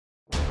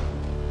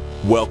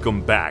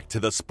Welcome back to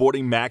the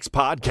Sporting Max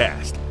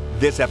podcast.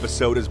 This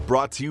episode is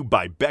brought to you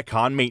by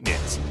Becon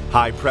Maintenance,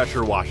 high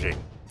pressure washing,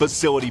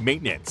 facility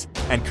maintenance,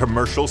 and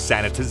commercial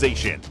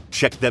sanitization.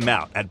 Check them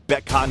out at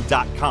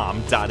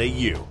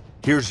becon.com.au.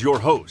 Here's your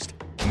host,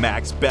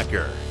 Max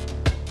Becker.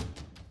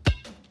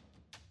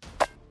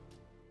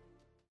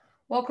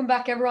 Welcome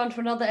back, everyone, to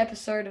another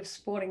episode of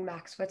Sporting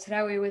Max, where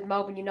today we're with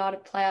Melbourne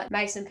United player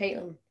Mason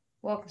Peatland.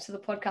 Welcome to the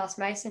podcast,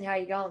 Mason. How are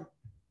you going?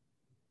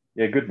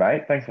 Yeah, good,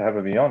 mate. Thanks for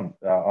having me on.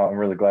 I'm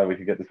really glad we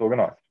could get this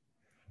organised.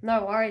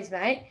 No worries,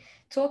 mate.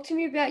 Talk to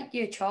me about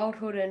your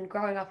childhood and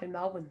growing up in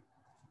Melbourne.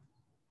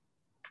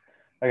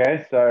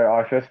 Okay, so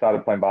I first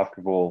started playing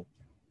basketball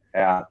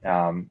out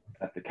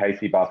at the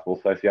Casey Basketball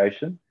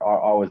Association.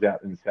 I was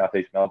out in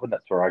southeast Melbourne.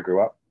 That's where I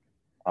grew up.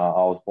 I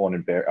was born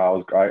in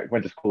Berwick. I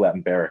went to school out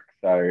in Berwick.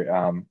 So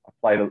I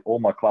played all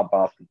my club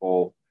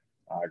basketball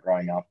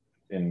growing up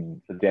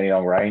in the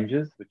Dandenong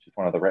Rangers, which is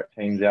one of the rep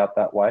teams out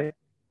that way,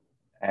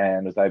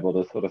 and was able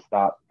to sort of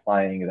start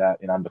playing that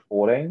in under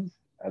 14s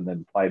and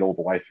then played all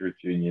the way through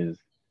juniors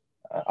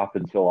up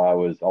until I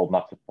was old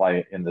enough to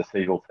play in the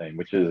Seagull team,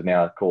 which is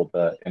now called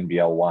the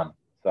NBL 1.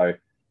 So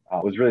I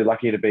was really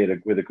lucky to be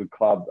with a good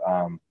club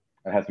and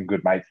had some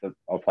good mates that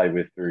I played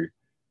with through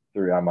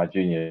my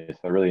juniors.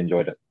 So I really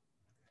enjoyed it.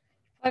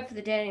 Played for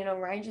the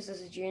Dandenong Rangers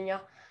as a junior.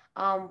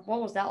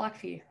 What was that like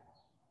for you?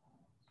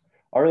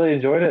 I really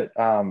enjoyed it.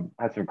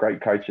 Had some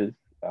great coaches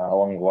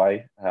along the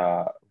way,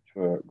 which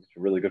were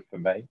really good for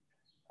me.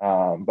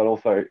 But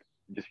also,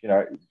 just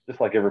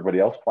like everybody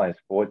else playing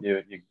sport,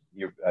 you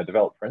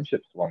develop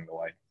friendships along the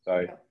way.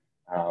 So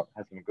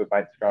had some good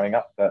mates growing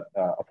up that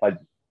I played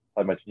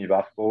my junior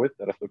basketball with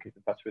that I still keep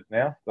in touch with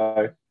now.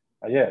 So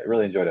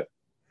really enjoyed it.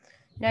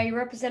 Now, you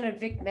represented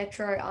Vic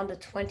Metro under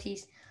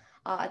 20s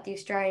at the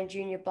Australian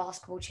Junior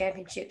Basketball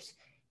Championships.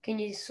 Can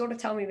you sort of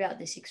tell me about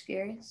this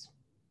experience?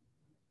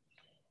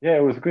 Yeah,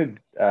 it was good.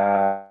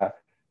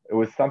 It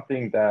was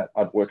something that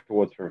I'd worked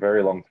towards for a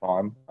very long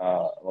time. A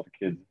lot of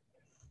kids,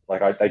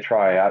 they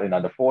try out in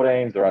under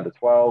 14s or under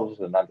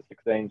 12s and under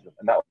 16s,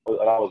 and I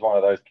was one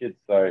of those kids.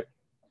 So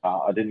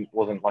I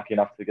wasn't lucky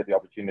enough to get the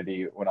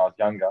opportunity when I was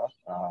younger.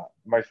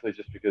 Mostly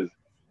just because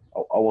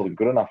I wasn't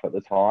good enough at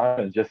the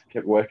time, and just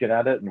kept working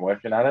at it.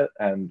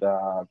 And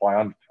by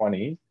under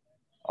 20s,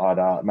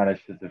 I'd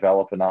managed to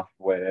develop enough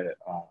where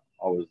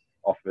I was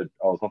offered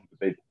to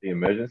be the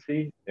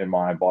emergency in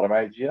my bottom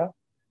age year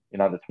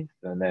in under 20s,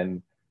 and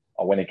then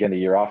I went again the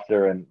year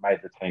after and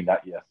made the team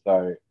that year.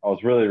 So I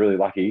was really, really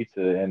lucky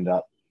to end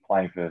up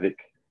playing for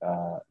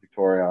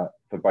Victoria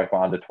for both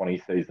my under 20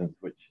 seasons,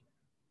 which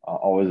I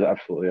was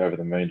absolutely over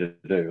the moon to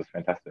do. It was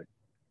fantastic.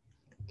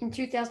 In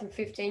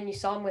 2015, you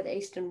signed with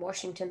Eastern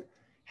Washington.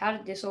 How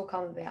did this all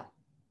come about?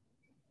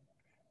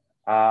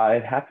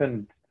 It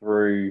happened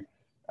through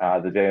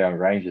the Dandenong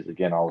Rangers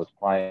again. I was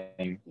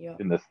playing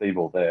in the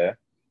Seagull there,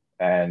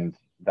 and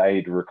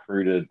they'd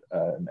recruited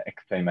an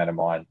ex-teammate of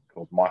mine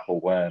called Michael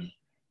Wern,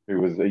 who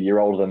was a year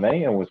older than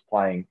me and was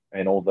playing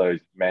in all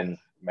those men's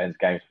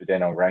games for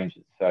Dandenong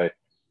Rangers. So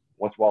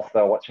whilst they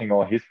were watching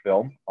all his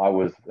film, I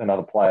was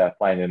another player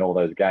playing in all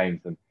those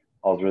games, and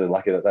I was really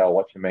lucky that they were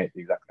watching me at the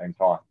exact same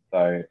time.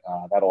 So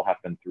that all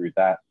happened through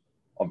that.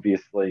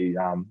 Obviously,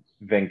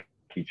 Venky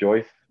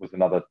Joyce was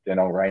another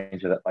Dandenong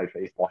Ranger that played for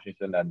East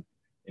Washington, and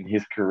in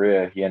his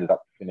career, he ended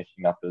up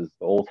finishing up as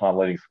the all-time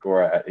leading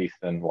scorer at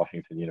Eastern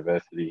Washington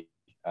University,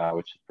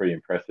 which is pretty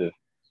impressive.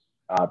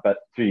 But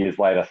 2 years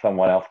later,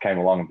 someone else came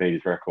along and beat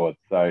his record.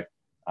 So,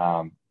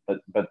 but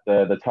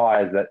the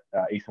ties that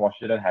Eastern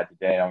Washington had to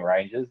Dandenong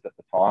Rangers at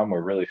the time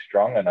were really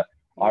strong, and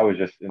I was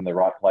just in the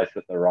right place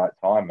at the right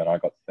time, and I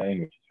got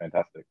seen, which is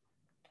fantastic.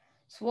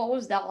 So what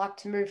was that like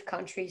to move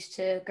countries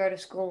to go to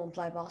school and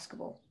play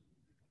basketball?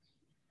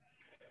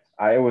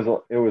 It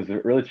was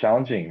really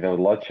challenging. There were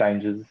a lot of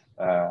changes,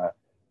 a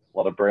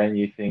lot of brand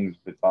new things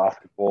with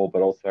basketball,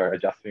 but also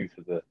adjusting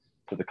to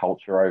the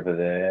culture over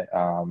there.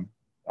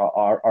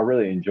 I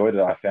really enjoyed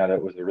it. I found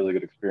it was a really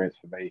good experience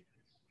for me to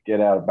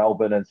get out of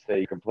Melbourne and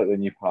see a completely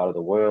new part of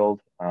the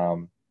world.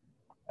 And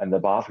the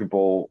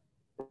basketball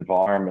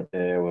environment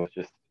there was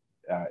just,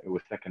 it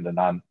was second to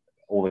none.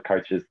 All the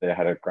coaches there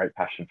had a great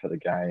passion for the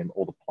game.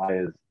 All the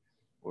players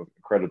were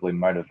incredibly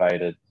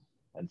motivated.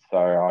 And so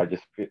I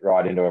just fit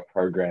right into a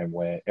program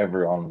where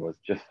everyone was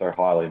just so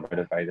highly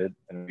motivated,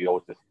 and we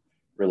all just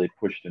really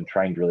pushed and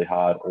trained really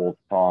hard all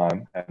the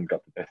time and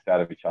got the best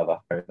out of each other.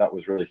 So that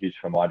was really huge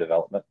for my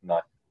development, and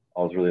I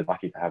was really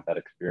lucky to have that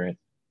experience.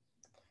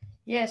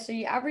 Yeah, so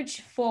you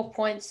averaged 4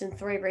 points and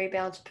 3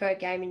 rebounds per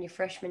game in your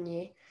freshman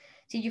year.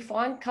 Did you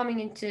find coming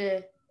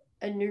into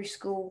a new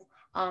school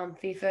for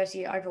your first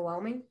year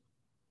overwhelming?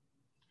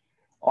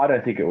 I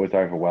don't think it was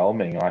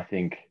overwhelming. I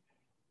think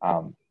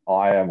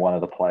I am one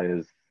of the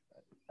players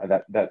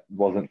that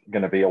wasn't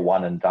going to be a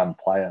one and done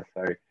player.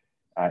 So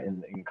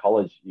in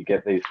college, you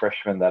get these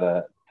freshmen that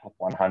are top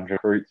 100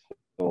 recruits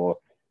or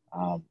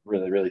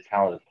really, really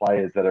talented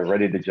players that are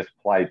ready to just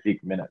play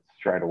big minutes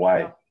straight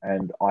away. Yeah.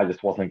 And I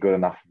just wasn't good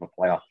enough of a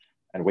player.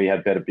 And we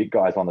had better big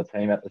guys on the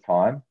team at the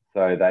time,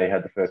 so they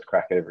had the first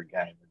crack at every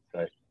game. And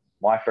so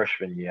my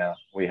freshman year,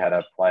 we had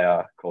a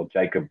player called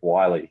Jacob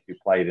Wiley who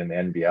played in the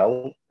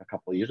NBL a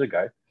couple of years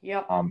ago.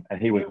 Yep.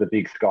 And he was the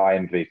Big Sky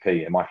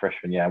MVP in my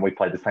freshman year, and we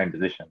played the same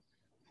position.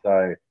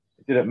 So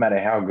it didn't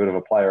matter how good of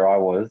a player I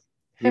was.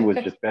 He was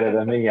just better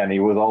than me, and he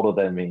was older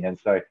than me. And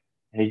so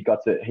he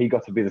got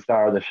to be the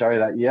star of the show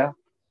that year.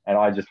 And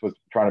I just was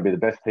trying to be the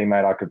best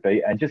teammate I could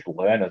be and just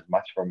learn as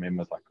much from him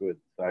as I could.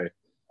 So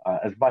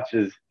as much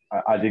as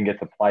I didn't get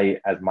to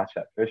play as much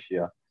that first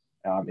year,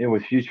 it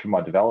was huge for my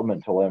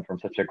development to learn from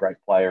such a great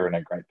player and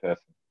a great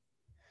person.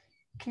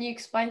 Can you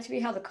explain to me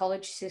how the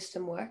college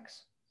system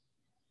works?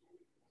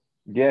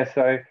 Yeah,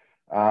 so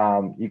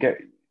you get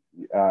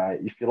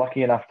if you're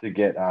lucky enough to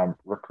get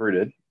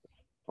recruited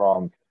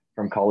from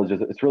colleges,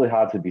 it's really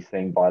hard to be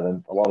seen by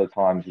them. A lot of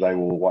times they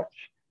will watch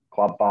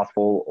club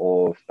basketball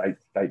or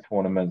state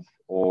tournaments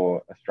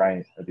or the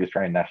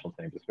Australian national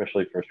teams,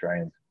 especially for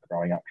Australians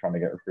growing up trying to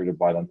get recruited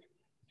by them.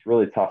 It's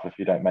really tough if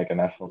you don't make a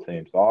national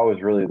team. So I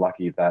was really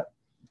lucky that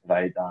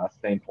they'd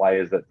seen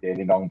players at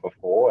Dandenong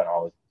before, and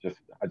I just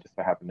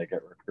so happened to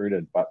get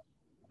recruited. But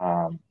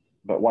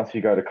once you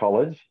go to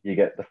college, you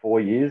get the 4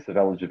 years of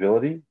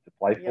eligibility to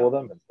play for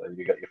them, and so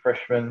you get your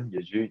freshman,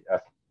 your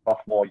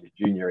sophomore, your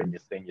junior, and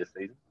your senior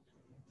season,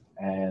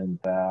 and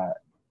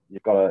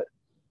you've got to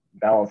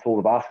balance all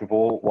the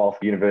basketball whilst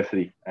at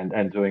university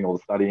and doing all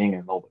the studying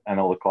and all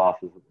the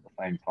classes at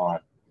the same time.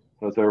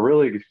 So it's a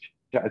really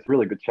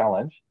good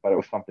challenge, but it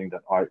was something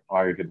that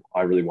I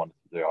really wanted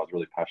to do. I was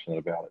really passionate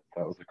about it,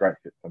 so it was a great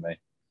fit for me.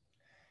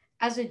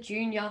 As a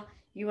junior,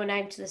 you were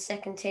named to the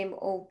second team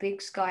All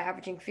Big Sky,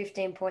 averaging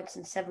 15 points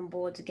and 7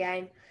 boards a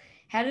game.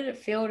 How did it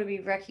feel to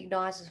be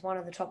recognised as one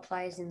of the top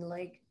players in the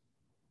league?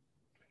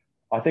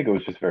 I think it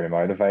was just very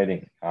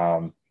motivating.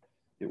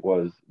 It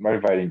was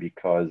motivating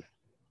because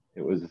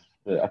it was,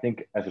 I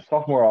think as a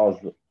sophomore, I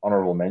was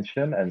honourable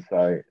mention. And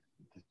so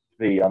to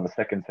be on the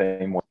second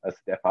team was a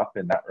step up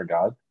in that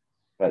regard.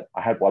 But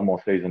I had one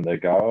more season to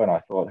go, and I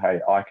thought, hey,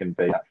 I can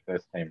be that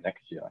first team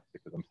next year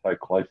because I'm so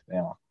close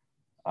now.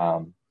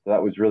 So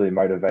that was really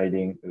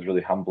motivating. It was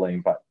really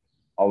humbling, but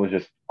I was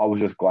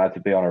just glad to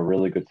be on a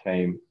really good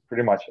team.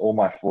 Pretty much all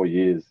my 4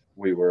 years,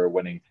 we were a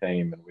winning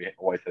team, and we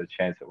always had a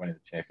chance at winning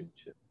the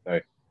championship. So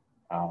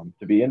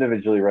to be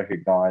individually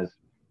recognised,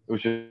 it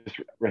was just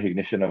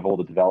recognition of all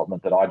the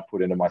development that I'd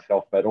put into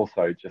myself, but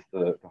also just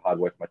the hard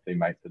work my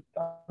teammates had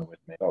done with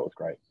me. So it was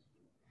great.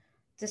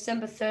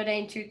 December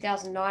 13,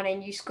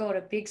 2019, you scored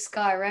a Big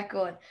Sky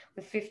record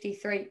with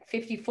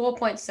 54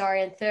 points,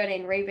 and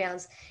 13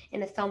 rebounds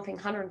in a thumping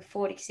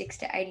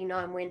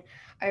 146-89 win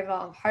over,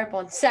 I hope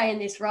I'm saying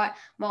this right,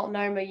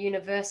 Multnomah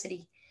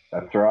University.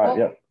 That's right,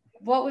 yep.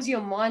 What was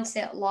your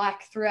mindset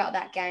like throughout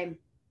that game?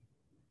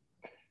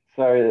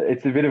 So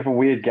it's a bit of a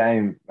weird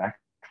game, Max,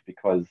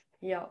 because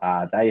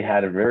they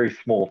had a very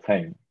small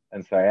team.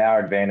 And so our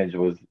advantage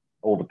was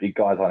all the big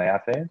guys on our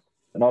team.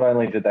 And not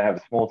only did they have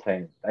a small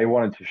team, they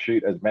wanted to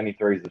shoot as many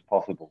threes as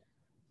possible.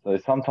 So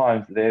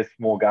sometimes their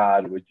small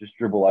guard would just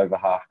dribble over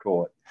half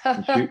court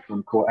and shoot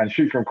from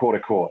court to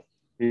court.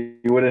 He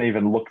wouldn't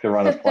even look to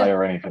run a play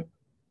or anything.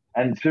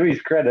 And to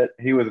his credit,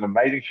 he was an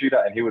amazing shooter,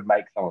 and he would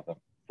make some of them.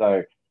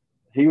 So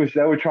they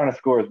were trying to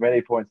score as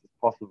many points as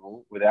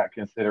possible without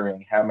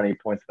considering how many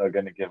points they were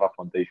going to give up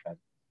on defense.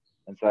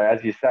 And so,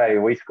 as you say,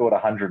 we scored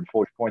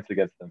 140 points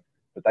against them,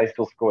 but they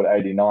still scored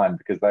 89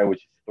 because they were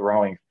just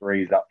throwing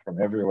threes up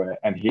from everywhere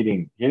and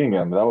hitting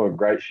them. They were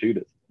great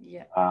shooters.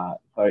 Yeah.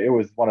 So it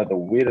was one of the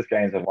weirdest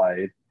games I've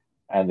played,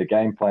 and the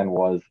game plan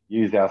was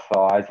use our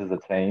size as a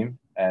team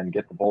and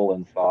get the ball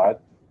inside.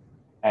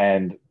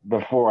 And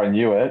before I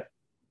knew it,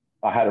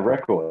 I had a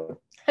record.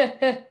 So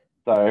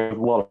it was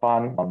a lot of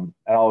fun, and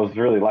I was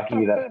really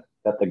lucky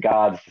that the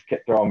guards just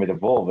kept throwing me the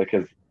ball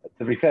because,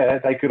 to be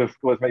fair, they could have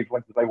scored as many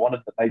points as they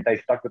wanted, but they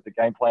stuck with the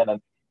game plan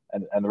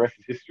and the rest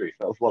is history.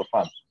 So it was a lot of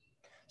fun.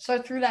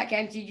 So through that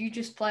game, did you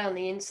just play on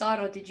the inside,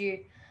 or did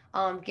you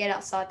get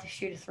outside to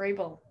shoot a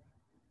 3-ball?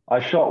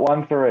 I shot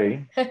 1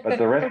 3, but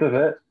the rest of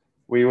it,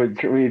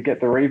 we'd get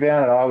the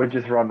rebound, and I would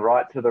just run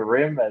right to the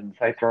rim and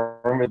say, throw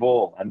me the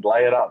ball and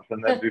lay it up,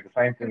 and then do the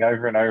same thing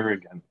over and over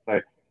again.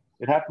 So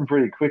it happened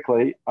pretty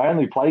quickly. I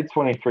only played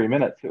 23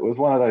 minutes. It was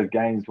one of those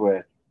games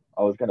where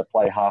I was going to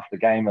play half the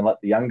game and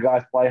let the young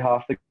guys play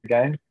half the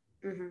game.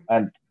 Mm-hmm.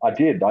 And I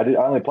did. I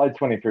only played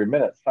 23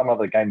 minutes. Some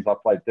other games I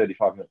played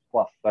 35 minutes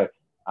plus. So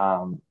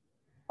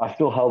I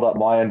still held up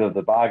my end of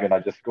the bargain. I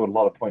just scored a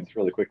lot of points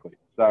really quickly.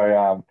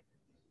 So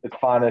it's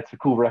fun. It's a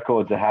cool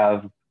record to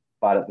have.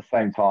 But at the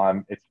same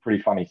time, it's a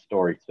pretty funny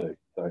story too.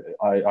 So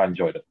I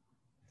enjoyed it.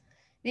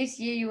 This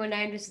year you were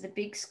named as the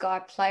Big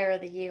Sky Player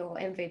of the Year, or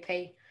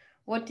MVP.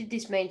 What did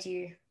this mean to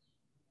you?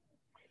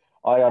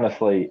 I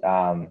honestly,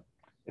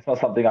 it's not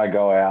something I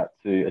go out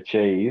to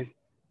achieve.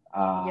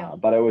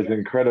 But it was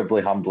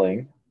incredibly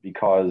humbling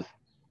because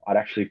I'd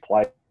actually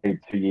played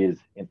 2 years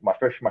in my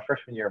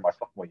freshman year and my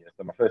sophomore year.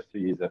 So my first 2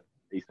 years at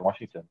Eastern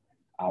Washington,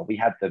 we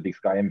had the Big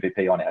Sky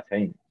MVP on our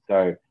team.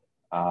 So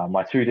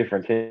my 2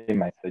 different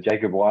teammates, so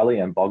Jacob Wiley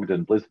and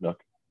Bogdan Bliznuk,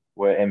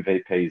 were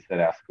MVPs at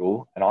our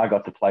school, and I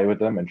got to play with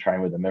them and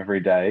train with them every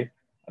day.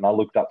 and I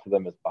looked up to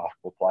them as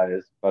basketball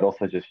players, but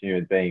also just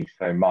human beings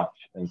so much.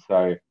 And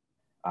so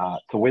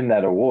to win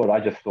that award, I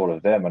just thought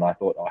of them and I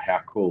thought, oh, how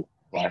cool.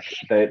 Like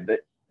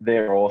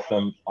they're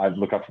awesome. I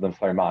look up to them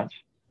so much.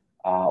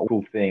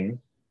 Cool thing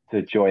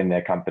to join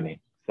their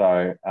company.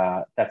 So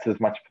that's as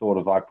much thought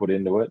as I put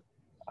into it.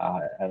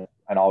 And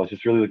I was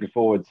just really looking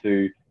forward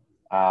to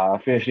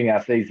finishing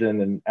our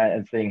season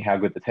and seeing how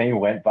good the team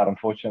went. But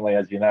unfortunately,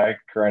 as you know,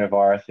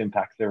 coronavirus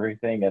impacts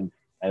everything and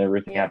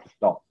everything had to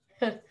stop.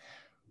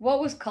 What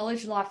was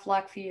college life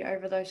like for you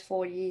over those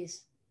 4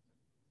 years?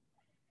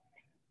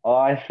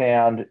 I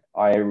found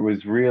I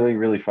was really,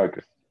 really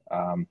focused.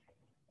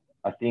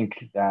 I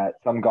think that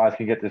some guys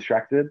can get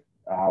distracted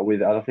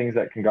with other things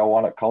that can go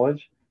on at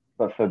college.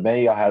 But for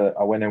me,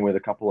 I went in with a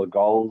couple of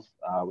goals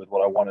with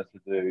what I wanted to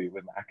do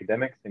with my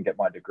academics and get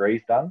my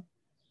degrees done.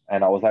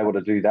 And I was able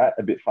to do that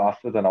a bit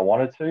faster than I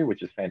wanted to,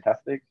 which is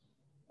fantastic.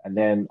 And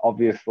then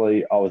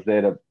obviously I was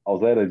there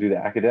to do the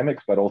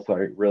academics, but also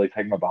really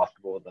take my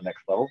basketball at the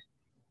next level.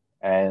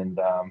 And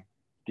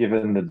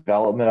given the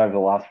development over the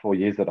last 4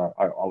 years that I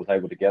was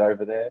able to get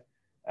over there,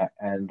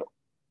 and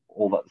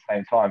all at the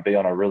same time be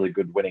on a really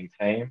good winning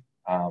team,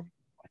 I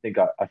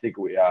think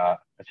we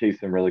achieved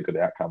some really good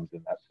outcomes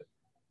in that sense.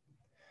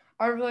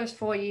 Over those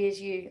 4 years,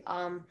 you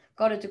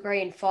got a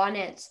degree in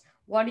finance.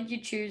 Why did you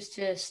choose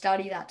to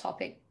study that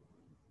topic?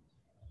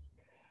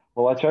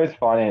 Well, I chose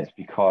finance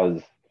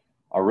because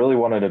I really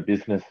wanted a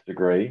business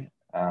degree,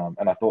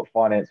 and I thought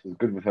finance was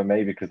good for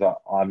me because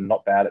I'm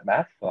not bad at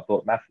maths. So I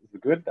thought maths is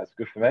good. That's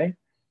good for me.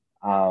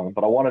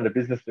 But I wanted a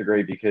business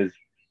degree because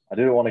I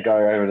didn't want to go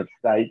over to the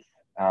States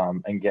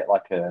and get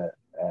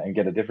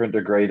a different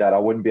degree that I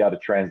wouldn't be able to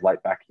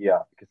translate back here.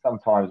 Because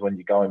sometimes when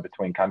you go in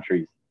between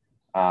countries,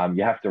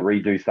 you have to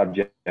redo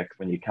subjects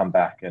when you come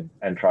back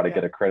and try to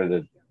get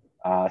accredited.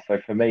 So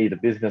for me, the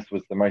business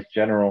was the most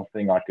general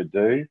thing I could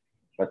do,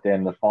 but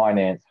then the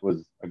finance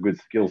was a good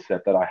skill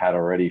set that I had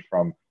already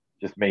from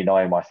just me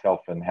knowing myself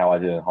and how I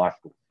did in high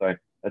school. So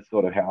that's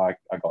sort of how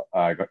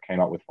I came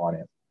up with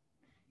finance.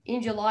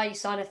 In July, you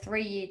signed a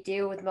 3-year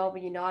deal with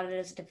Melbourne United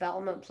as a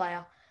development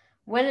player.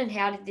 When and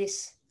how did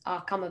this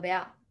come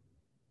about?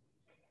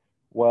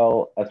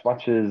 Well, as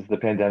much as the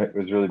pandemic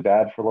was really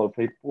bad for a lot of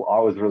people, I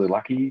was really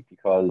lucky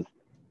because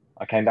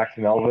I came back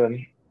to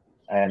Melbourne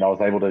and I was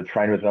able to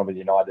train with Melbourne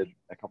United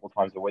a couple of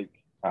times a week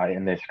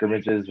in their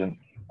scrimmages and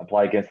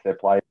play against their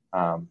players.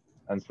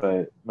 And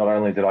so not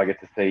only did I get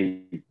to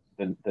see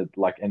the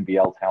like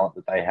NBL talent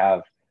that they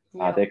have,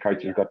 their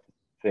coaches got to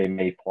see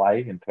me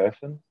play in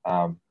person.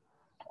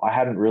 I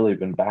hadn't really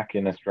been back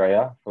in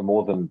Australia for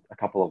more than a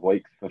couple of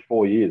weeks. For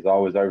 4 years, I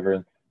was over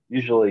in,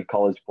 usually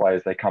college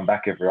players, they come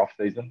back every off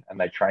season and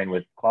they train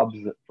with clubs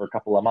for a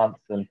couple of months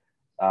and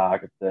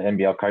the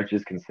NBL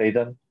coaches can see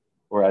them.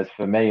 Whereas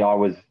for me, I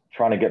was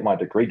trying to get my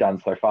degree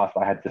done so fast,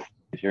 I had to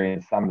during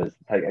the summers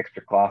take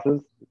extra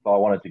classes. So I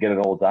wanted to get it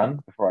all done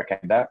before I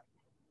came back.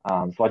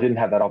 So I didn't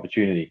have that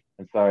opportunity.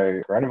 And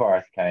so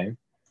coronavirus came.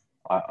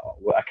 I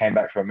came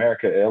back from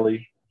America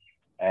early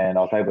and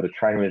I was able to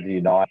train with the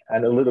United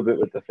and a little bit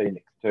with the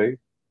Phoenix too.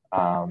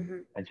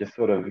 And just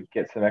sort of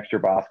get some extra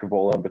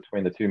basketball in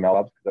between the two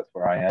clubs because that's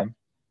where I am.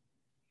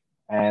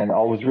 And I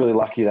was really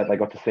lucky that they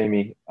got to see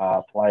me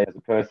play as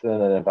a person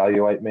and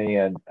evaluate me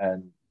and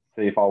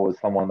see if I was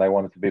someone they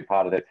wanted to be a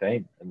part of their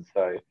team. And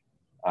so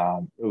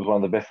it was one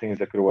of the best things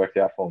that could have worked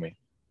out for me.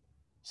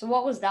 So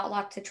what was that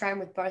like to train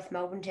with both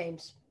Melbourne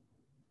teams?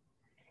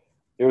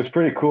 It was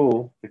pretty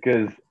cool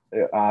because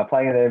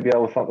playing in the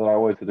NBL was something I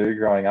wanted to do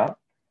growing up.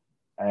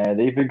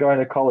 And even going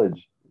to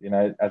college, you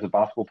know, as a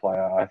basketball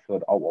player, I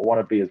thought I want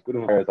to be as good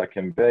a player as I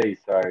can be.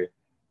 So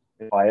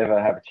if I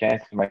ever have a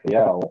chance to make the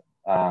L,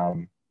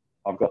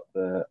 I've got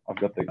the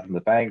in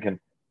the bank, and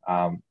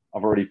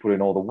I've already put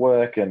in all the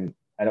work, and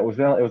it was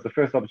the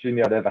first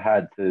opportunity I'd ever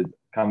had to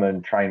come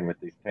and train with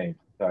these teams.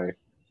 So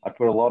I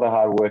put a lot of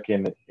hard work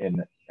in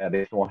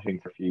Eastern Washington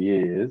for a few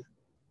years,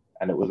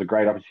 and it was a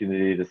great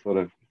opportunity to sort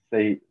of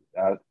see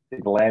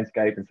the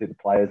landscape and see the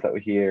players that were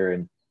here,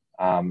 and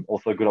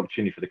also a good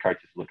opportunity for the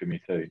coaches to look at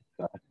me too.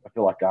 So I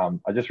feel like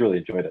I just really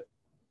enjoyed it.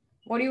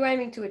 What are you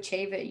aiming to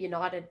achieve at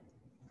United?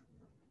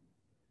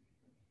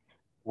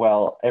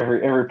 Well,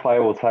 every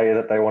player will tell you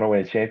that they want to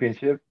win a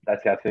championship.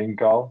 That's our team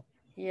goal.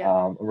 Yeah.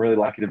 I'm really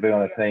lucky to be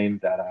on a team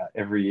that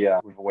every year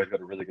we've always got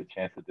a really good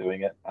chance of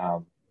doing it.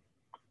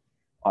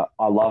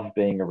 I love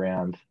being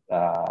around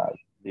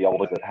the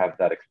older that have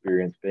that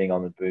experience being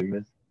on the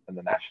Boomers and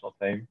the national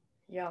team.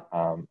 Yeah.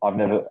 I've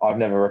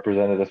never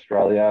represented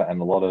Australia, and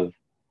a lot of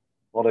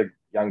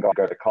young guys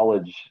go to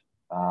college,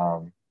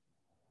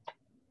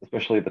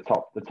 especially the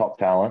top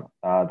talent.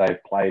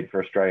 They've played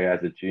for Australia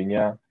as a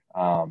junior,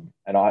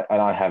 and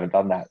I haven't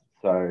done that.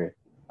 So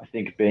I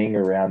think being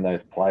around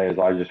those players,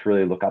 I just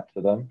really look up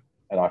to them,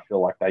 and I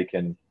feel like they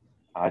can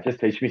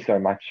just teach me so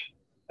much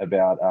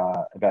about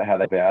how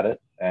they about it.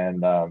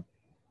 And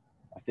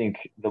I think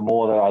the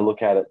more that I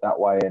look at it that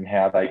way and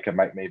how they can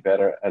make me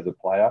better as a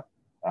player,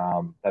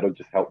 that'll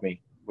just help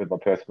me with my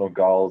personal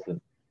goals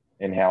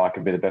and how I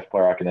can be the best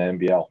player I can in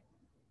the NBL.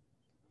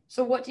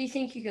 So what do you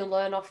think you can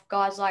learn off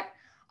guys like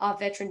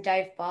veteran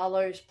Dave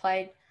Barlow's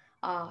played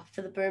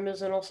for the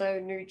Boomers, and also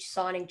new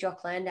signing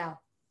Jock Landau.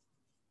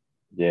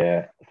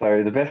 Yeah.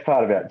 So the best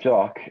part about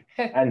Jock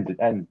and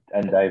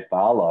Dave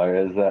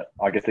Barlow is that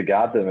I get to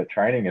guard them at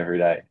training every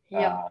day.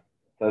 Yeah.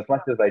 So as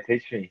much as they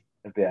teach me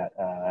about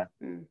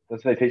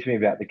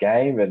the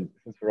game, and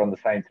since we're on the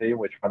same team,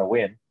 we're trying to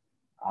win,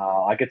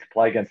 I get to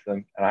play against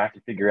them, and I have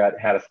to figure out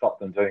how to stop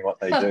them doing what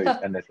they do.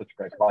 And they're such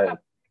great players.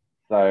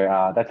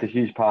 So that's a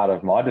huge part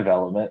of my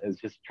development, is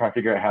just trying to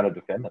figure out how to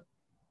defend them.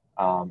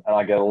 And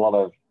I get a lot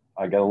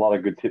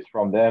of good tips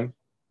from them.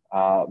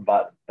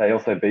 But they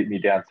also beat me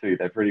down too.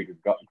 They're pretty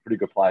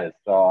good players.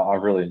 So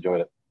I've really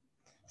enjoyed it.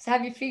 So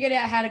have you figured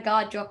out how to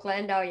guard Jock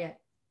Landau yet?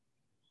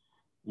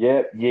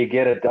 Yeah, you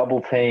get a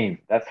double team.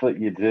 That's what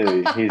you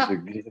do. He's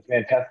a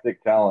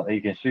fantastic talent.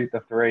 He can shoot the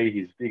three.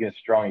 He's big and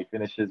strong. He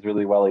finishes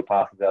really well. He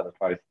passes out the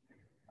post.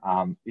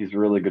 He's a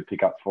really good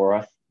pickup for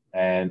us,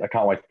 and I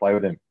can't wait to play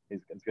with him.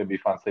 It's going to be a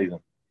fun season.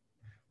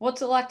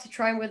 What's it like to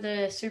train with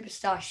a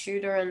superstar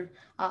shooter and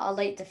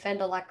elite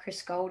defender like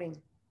Chris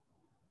Goulding?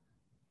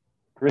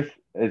 Chris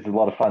is a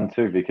lot of fun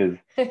too, because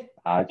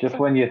just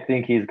when you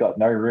think he's got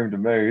no room to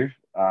move,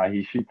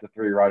 he shoots a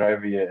three right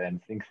over you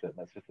and sinks it.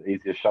 That's just the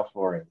easiest shot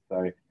for him.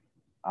 So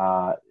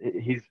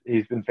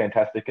he's been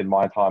fantastic in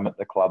my time at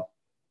the club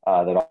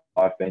that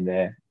I've been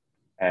there,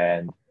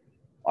 and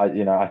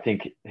I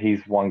think he's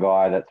one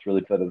guy that's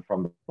really benefited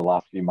from the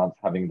last few months,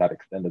 having that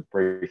extended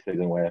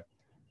preseason where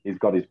he's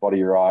got his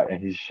body right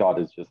and his shot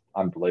is just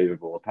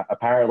unbelievable.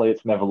 Apparently,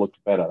 it's never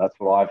looked better. That's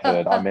what I've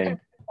heard. I mean,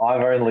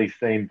 I've only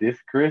seen this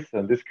Chris,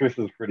 and this Chris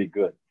is pretty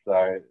good.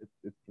 So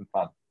it's been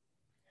fun.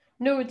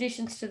 New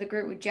additions to the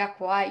group with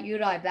Jack White,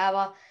 Udi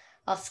Baba,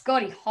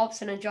 Scotty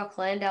Hobson and Jock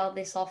Landau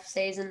this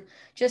off-season,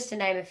 just to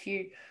name a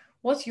few.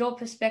 What's your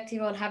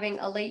perspective on having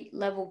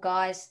elite-level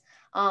guys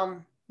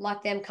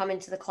like them come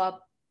into the club?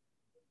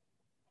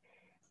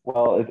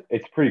 Well,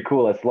 it's pretty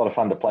cool. It's a lot of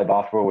fun to play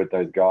basketball with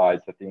those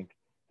guys. I think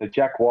the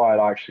Jack White,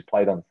 I actually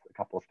played on a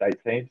couple of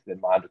state teams in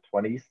my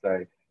under-20s,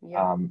 so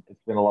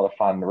it's been a lot of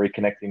fun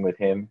reconnecting with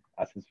him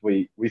since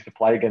we used to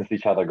play against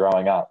each other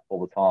growing up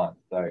all the time.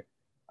 So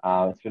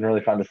it's been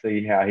really fun to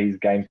see how his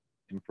game's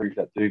improved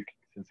at Duke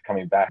since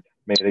coming back,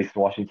 me at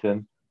Eastern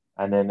Washington.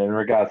 And then in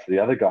regards to the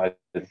other guys,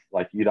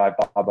 like Udi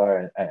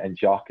Baba and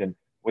Jock, and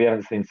we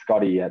haven't seen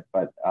Scotty yet,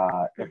 but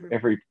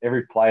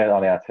every player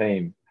on our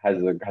team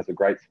has a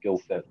great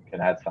skill set and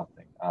can add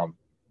something.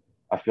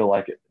 I feel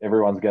like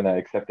everyone's going to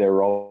accept their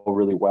role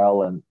really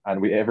well, and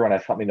everyone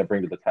has something to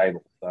bring to the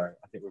table. So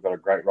I think we've got a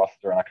great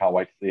roster, and I can't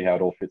wait to see how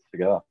it all fits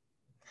together.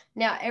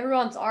 Now, I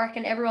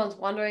reckon everyone's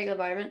wondering at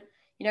the moment,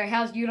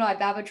 how's Udi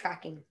Baba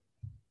tracking?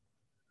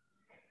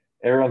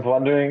 Everyone's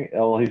wondering.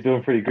 Well, he's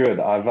doing pretty good.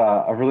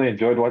 I've really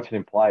enjoyed watching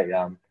him play.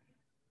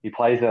 He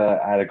plays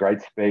at a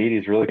great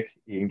speed.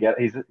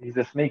 He's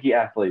a sneaky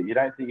athlete. You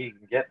don't think he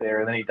can get there,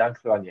 and then he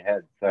dunks it on your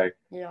head. So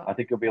I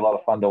think it'll be a lot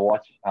of fun to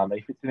watch.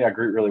 He fits in our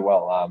group really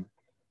well.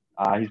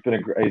 He's been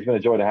a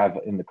joy to have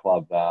in the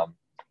club,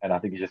 and I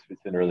think he just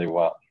fits in really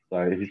well.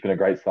 So he's been a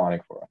great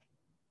signing for us.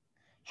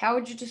 How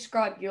would you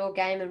describe your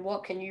game, and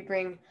what can you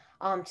bring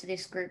to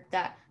this group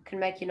that can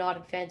make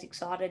United fans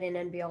excited in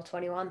NBL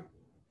 21?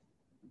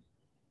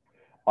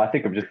 I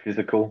think I'm just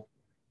physical.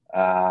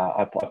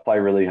 I play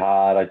really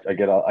hard. I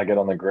get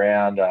on the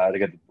ground to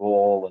get the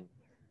ball and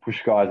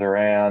push guys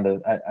around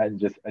and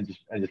just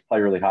play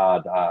really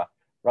hard.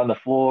 Run the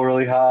floor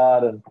really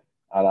hard, and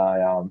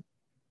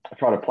I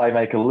try to play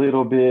make a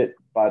little bit,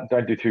 but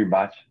don't do too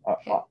much.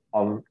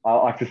 I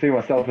like to see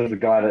myself as a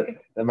guy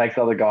that makes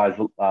other guys'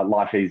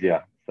 life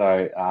easier.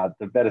 So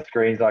the better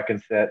screens I can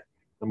set,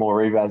 the more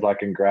rebounds I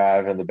can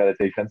grab, and the better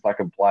defense I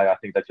can play, I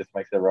think that just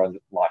makes everyone's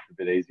life a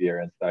bit easier.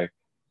 And so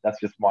that's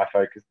just my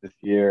focus this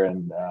year.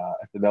 And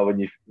if the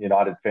Melbourne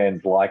United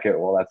fans like it,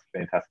 well, that's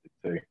fantastic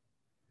too.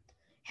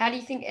 How do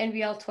you think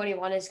NBL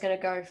 21 is going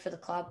to go for the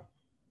club?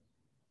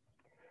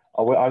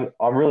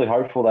 I'm really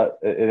hopeful that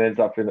it ends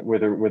up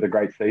with a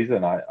great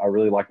season. I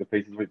really like the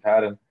pieces we've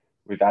had and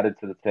we've added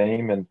to the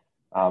team, and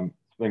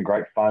it's been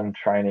great fun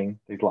training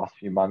these last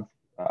few months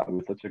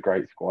with such a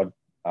great squad.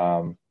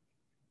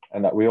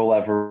 And that we all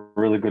have a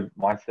really good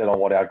mindset on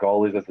what our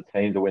goal is as a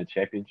team to win a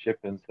championship.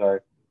 And so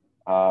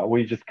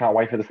we just can't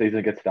wait for the season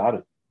to get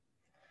started.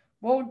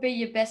 What would be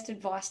your best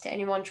advice to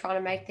anyone trying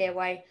to make their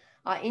way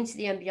into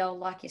the NBL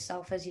like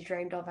yourself, as you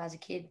dreamed of as a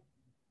kid?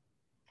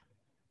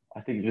 I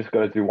think you just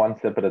got to do one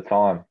step at a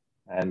time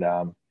and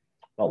not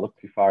look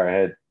too far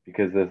ahead,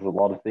 because there's a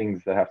lot of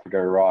things that have to go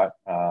right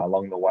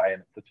along the way,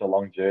 and it's such a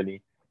long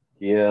journey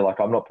here. Like,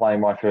 I'm not playing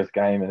my first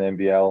game in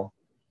NBL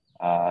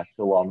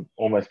till I'm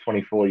almost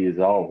 24 years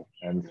old.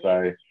 And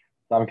so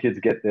some kids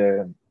get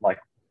there, like,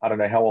 I don't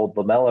know how old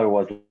LaMelo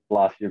was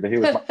last year, but he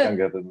was much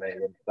younger than me.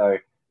 And so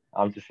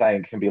I'm just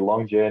saying it can be a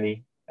long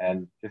journey,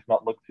 and just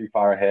not look too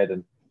far ahead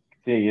and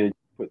continue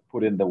to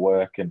put in the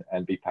work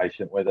and be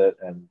patient with it.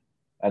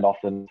 And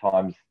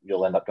oftentimes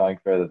you'll end up going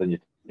further than you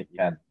think you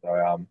can.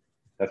 So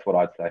that's what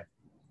I'd say.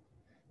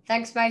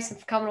 Thanks, Mason,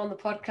 for coming on the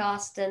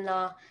podcast and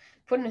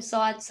putting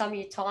aside some of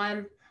your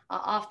time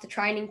after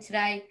training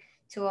today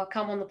to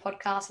come on the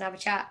podcast and have a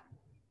chat.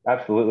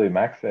 Absolutely,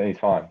 Max.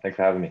 Anytime. Thanks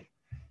for having me.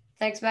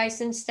 Thanks,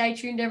 Mason. Stay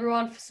tuned,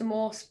 everyone, for some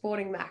more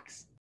Sporting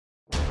Max.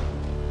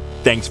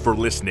 Thanks for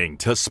listening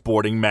to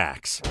Sporting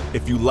Max.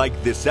 If you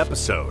like this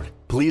episode,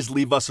 please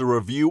leave us a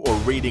review or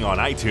rating on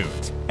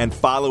iTunes and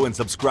follow and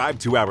subscribe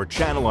to our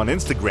channel on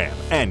Instagram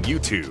and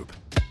YouTube.